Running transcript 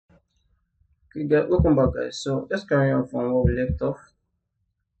Okay, guys, welcome back, guys. So let's carry on from where we left off.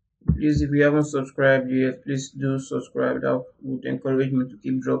 Please, if you haven't subscribed yet, please do subscribe. That would encourage me to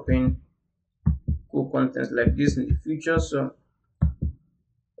keep dropping cool contents like this in the future. So,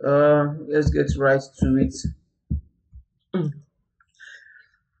 let's get right to it.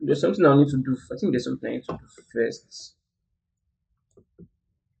 There's something I need to do. I think there's something I need to do first.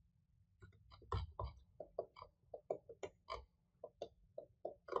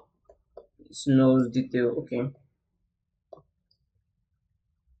 It's nose detail. Okay,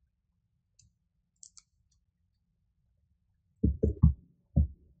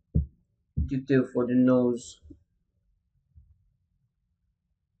 detail for the nose.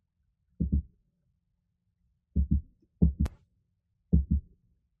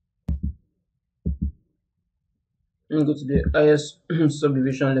 Let me go to the highest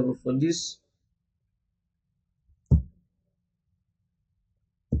subdivision level for this.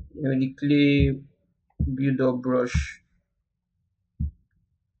 The clay build up brush.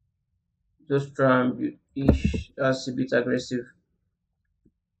 Just try and build ish. That's a bit aggressive.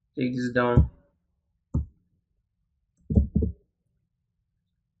 Take this down.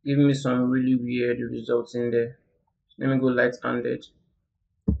 Give me some really weird results in there. Let me go light-handed.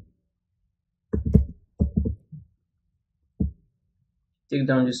 Take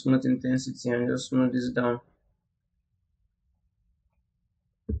down the smooth intensity and just smooth this down.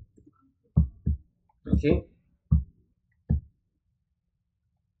 Okay.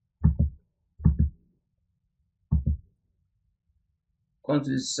 Come to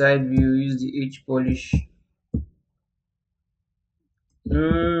the side view, use the edge polish.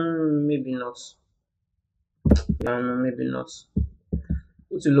 Maybe not. Yeah, no, maybe not.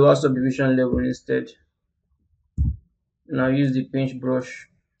 Go to lower subdivision level instead. Now use the pinch brush.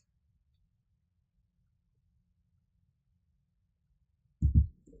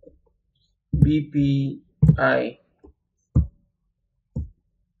 BPI.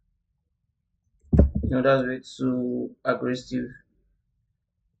 That's way too aggressive.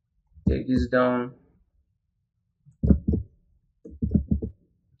 Take this down.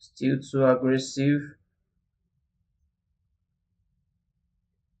 Still too aggressive.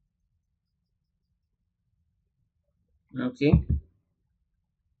 Okay.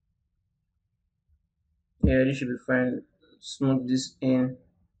 Yeah, this should be fine. Smooth this in.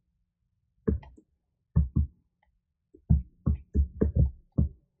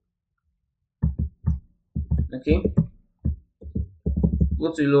 Okay.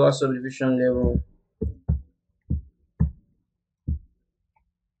 Go to lower subdivision level.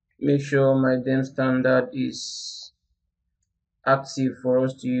 Make sure my dem standard is active for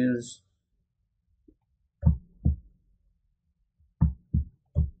us to use.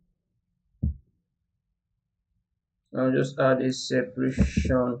 I'll just add a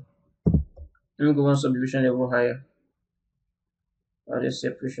separation. Let me go one subdivision level higher. Add a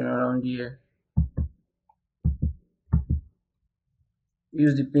separation around here.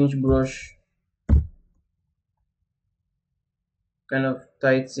 Use the pinch brush. Kind of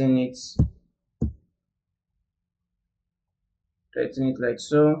tighten it. Tighten it like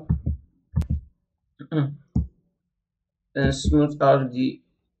so. Then smooth out the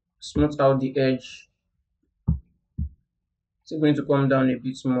edge. It's going to come down a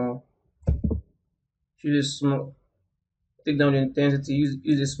bit more. Use a small, take down the intensity.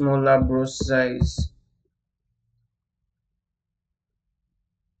 Use a smaller brush size.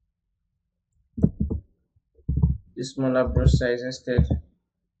 The smaller brush size instead.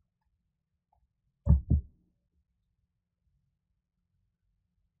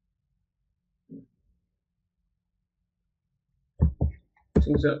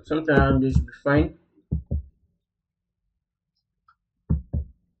 Something around this should be fine.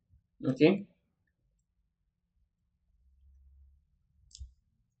 Okay.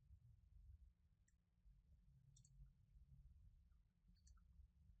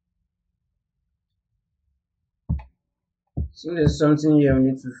 So there's something here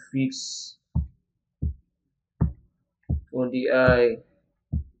we need to fix for the eye.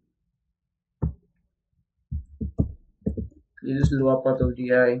 This lower part of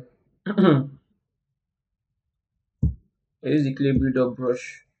the eye. I use the clay build up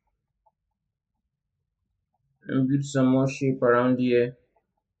brush and build some more shape around here.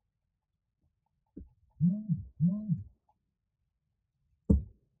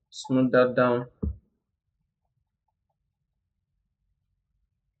 Smooth that down.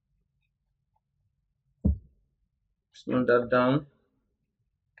 Smooth that down.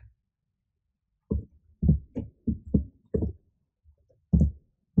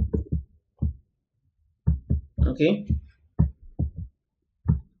 Okay.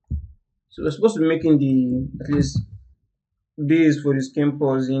 So we're supposed to be making the at least base for the skin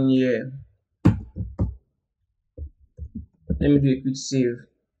pause in here. Let me do a quick save.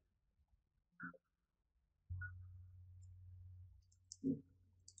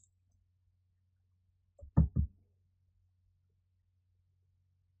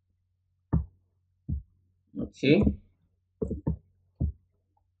 Okay.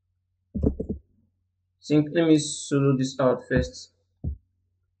 Think let me solo this out first.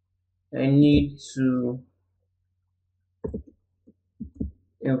 I need to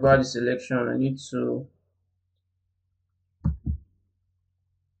invert the selection. I need to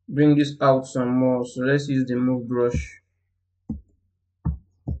bring this out some more. So let's use the move brush.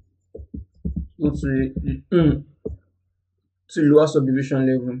 Go to lower subdivision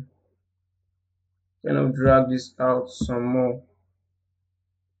level. Kind of drag this out some more.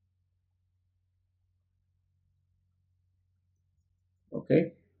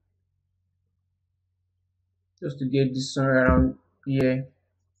 Okay. Just to get this somewhere around here.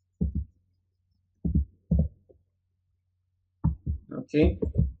 Okay.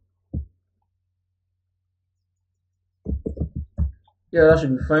 Yeah, that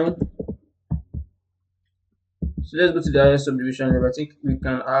should be fine. So let's go to the higher subdivision level. I think we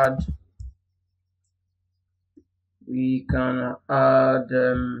can add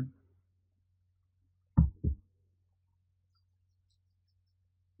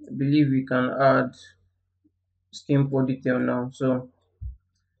I believe we can add skin pore detail now. So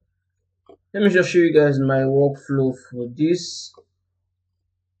let me just show you guys my workflow for this.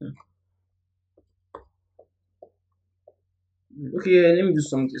 Okay, let me do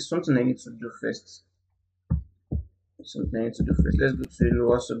something I need to do first. Something I need to do first. Let's go to the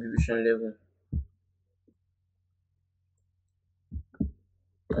lower subdivision level.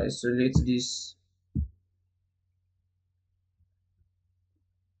 Isolate this.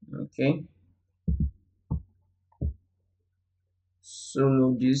 Okay.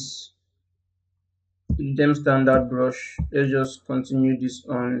 Solo this. Them standard brush. Let's just continue this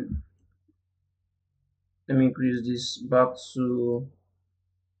on. Let me increase this back to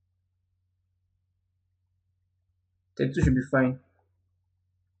 32 should be fine.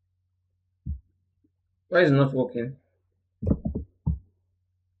 Why is it not working?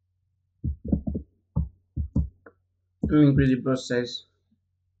 Let me increase the brush size.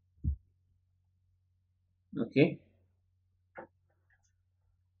 Okay.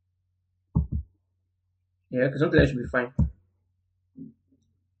 Yeah, because something that should be fine.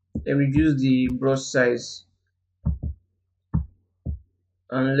 Then reduce the brush size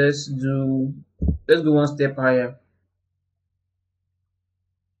and let's go one step higher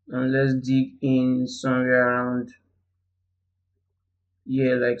and let's dig in somewhere around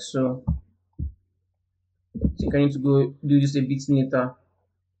here like so. I think I need to go do this a bit neater.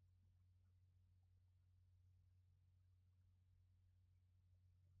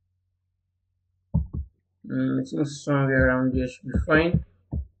 I think somewhere around here should be fine.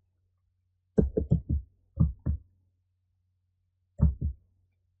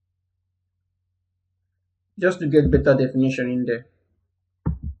 Just to get better definition in there.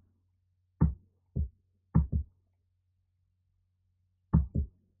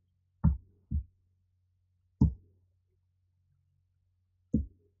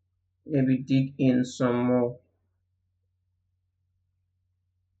 Maybe dig in some more.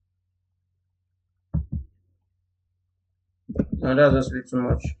 Now that's just way too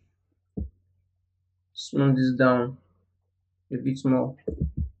much. Smooth this down a bit more.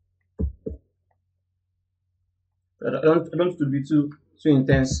 But I don't want to be too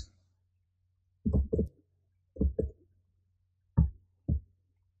intense.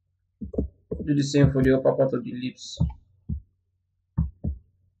 Do the same for the upper part of the lips.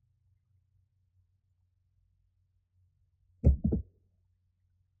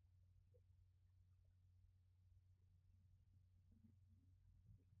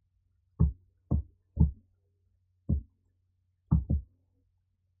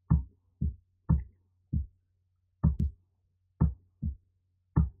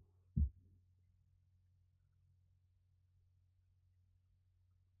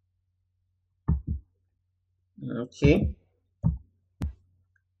 Okay.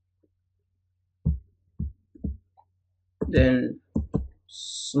 Then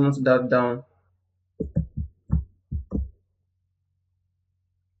smooth that down.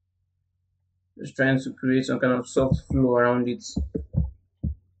 Just trying to create some kind of soft flow around it.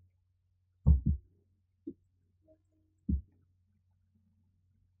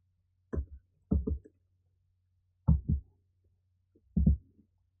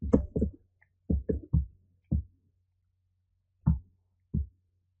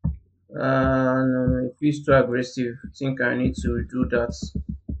 No, no, it feels too aggressive. I think I need to do that.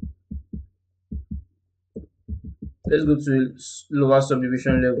 Let's go to a lower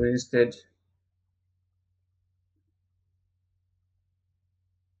subdivision level instead.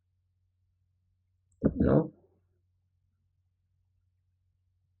 No,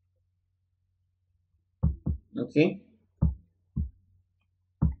 okay.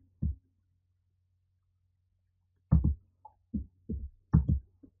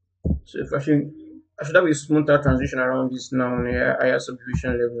 So if I should have a smoother transition around this now on a higher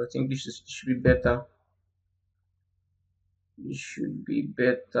subdivision level. I think this should be better. This should be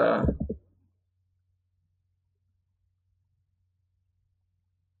better.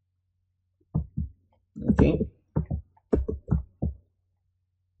 Okay.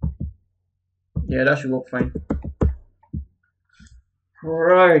 Yeah, that should work fine.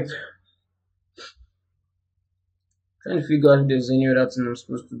 Alright. Trying to figure out if there's any other thing I'm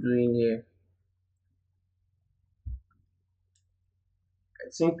supposed to do in here. I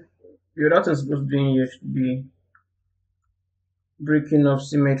think the other thing I'm supposed to do in here should be breaking of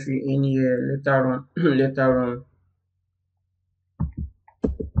symmetry in here later on. Later on.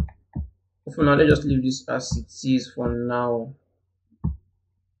 For now, let's just leave this as it is for now.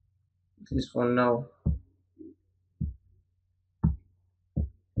 At least for now.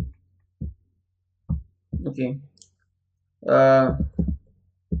 Okay. Uh,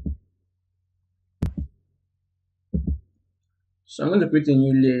 so I'm going to create a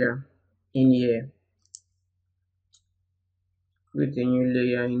new layer in here. Create a new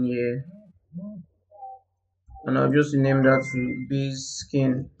layer in here. And I'll just name that to base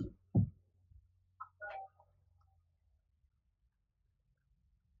skin.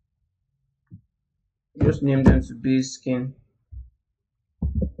 Just name them to base skin.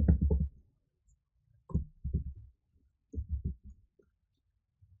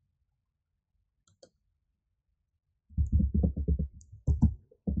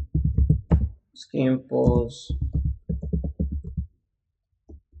 Skin pulse.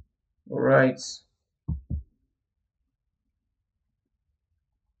 Alright.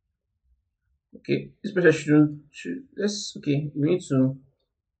 Okay, this person should let's okay, we need to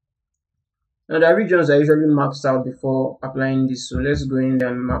now the regions are usually maxed out before applying this, so let's go in there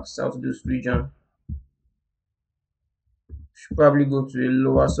and max out those regions. Should probably go to a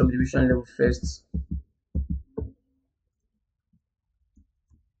lower subdivision level first.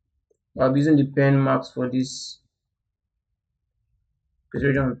 I'll be using the pen marks for this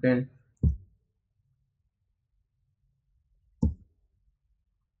region pen.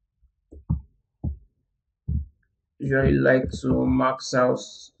 Usually like to max out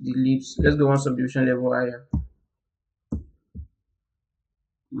the lips. Let's go one subdivision level higher.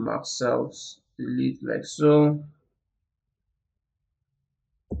 Max out the lip like so.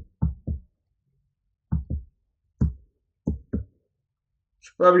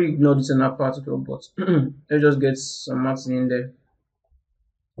 Should probably ignore this inner particle, but let's just get some marking in there.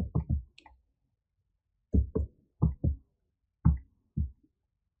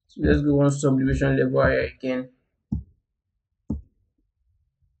 So let's go one subdivision level higher again.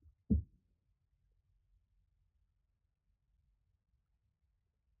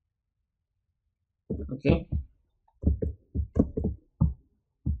 Okay.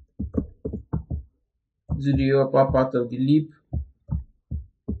 Do the upper part of the lip.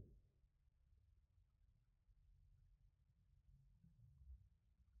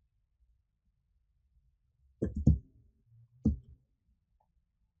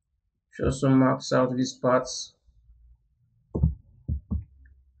 Should also marks out these parts,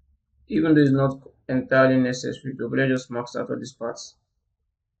 even though it's not entirely necessary though, but let's just marks out all these parts.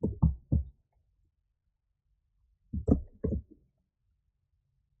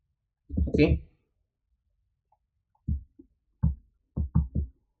 Okay.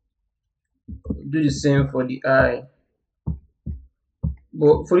 Do the same for the eye.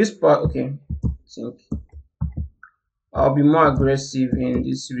 But for this part, okay, I think I'll be more aggressive in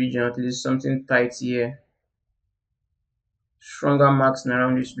this region, at least something tight here. Stronger marks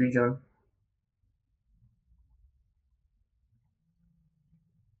around this region.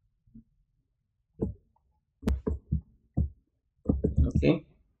 Okay.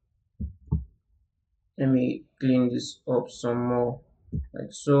 Let me clean this up some more.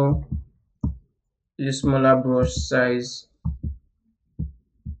 Like so. The smaller brush size.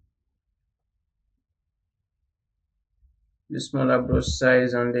 The smaller brush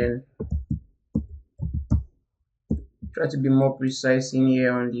size, and then try to be more precise in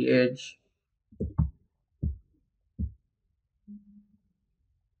here on the edge.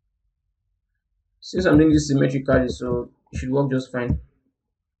 Since I'm doing this symmetrically, so it should work just fine.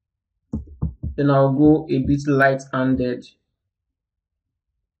 Then I'll go a bit light-handed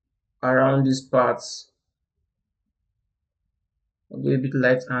around these parts. I'll go a bit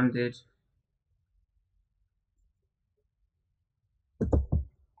light-handed.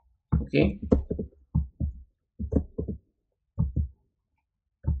 Okay.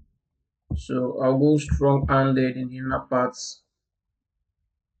 So I'll go strong-handed in the inner parts.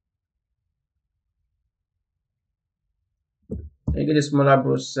 I get a smaller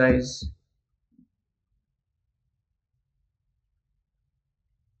brush size.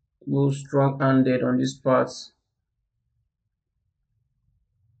 Go strong-handed on these parts.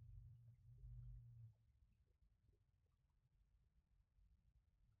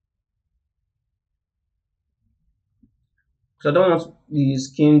 So I don't want the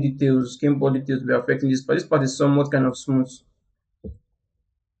skin details, skin pore details to be affecting this part. This part is somewhat kind of smooth.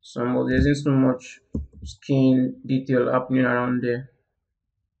 Somewhat there isn't so much skin detail happening around there.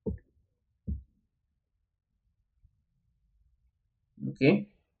 Okay.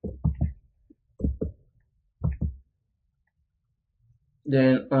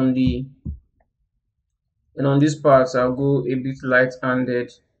 Then on these parts I'll go a bit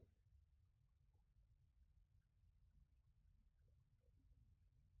light-handed.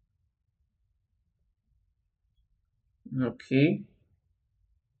 Okay.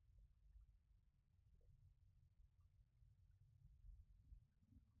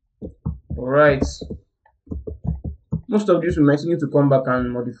 Alright. Most of this we might need to come back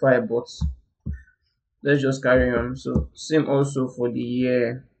and modify, but let's just carry on. So same also for the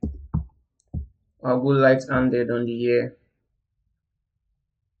ear. I'll go light-handed on the ear.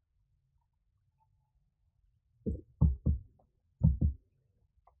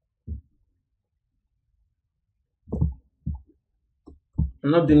 I'm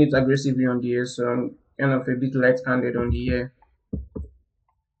not doing it aggressively on the ear, so I'm kind of a bit light-handed on the ear.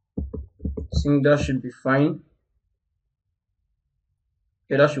 I think that should be fine.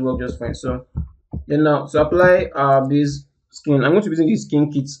 Yeah, that should work just fine. So then now to apply our base skin, I'm going to be using the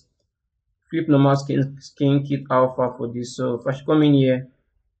skin kit, flip normal skin kit alpha for this. So if I should come in here,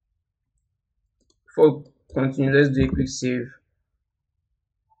 before we continue, let's do a quick save.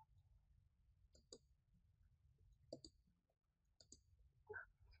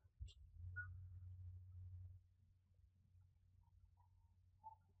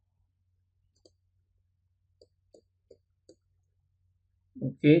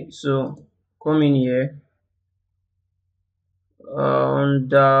 Okay, so come in here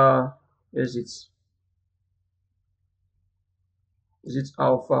under, where is it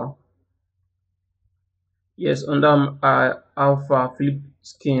alpha? Yes, under alpha flip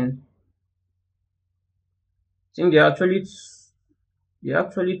skin. I think they're actually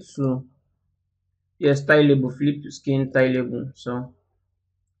two. Yes, tile label, flip skin tile label. So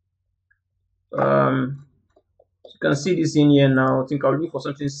you can see this in here now. I think I'll look for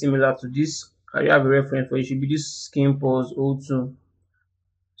something similar to this. I have a reference for it. Should be this skin pose 02.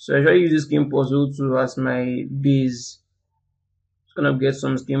 So I usually use this skin pose 02 as my base. It's gonna get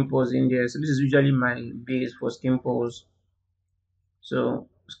some skin pose in there. So this is usually my base for skin pose. So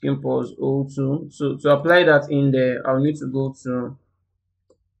skin pose 02. So to apply that in there, I'll need to go to,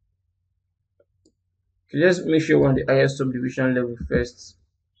 okay, let's make sure we're on the highest subdivision level first.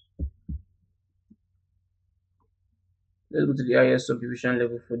 Let's go to the highest subdivision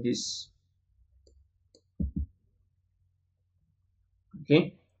level for this.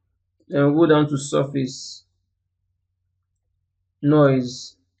 Okay. Then we'll go down to surface,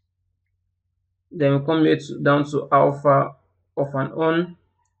 noise. Then we come here down to alpha off and on.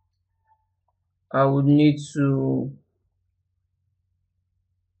 I would need to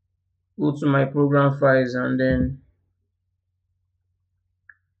go to my program files and then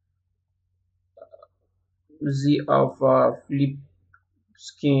Z alpha flip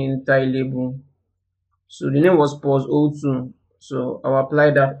skin tile label. So the name was pause 02. So I'll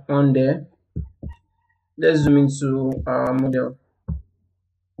apply that on there. Let's zoom into our model.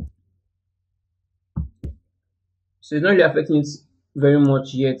 So it's not really affecting it very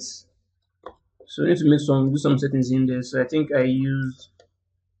much yet. So I need to do some settings in there. So I think I used,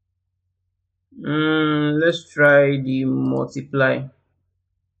 let's try the multiply.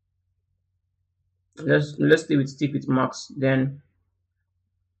 Let's stay with tip it max. Then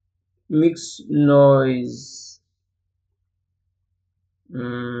mix noise,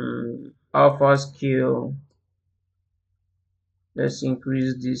 alpha scale. Let's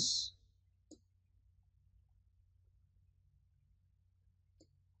increase this.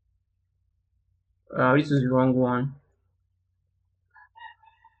 This is the wrong one.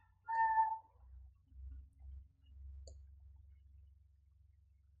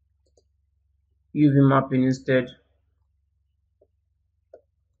 UV mapping instead.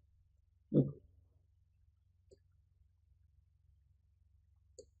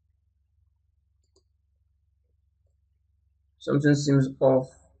 Something seems off.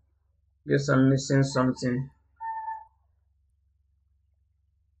 Guess I'm missing something.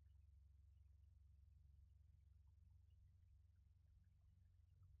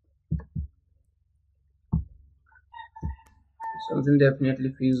 Something definitely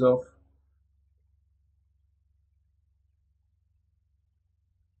feels off.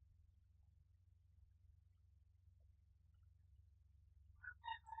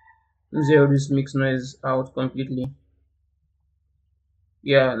 Zero this mix noise out completely.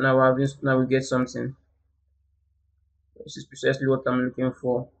 Yeah, now we get something. This is precisely what I'm looking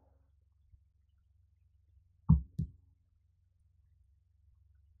for.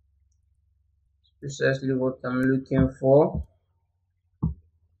 Precisely what I'm looking for.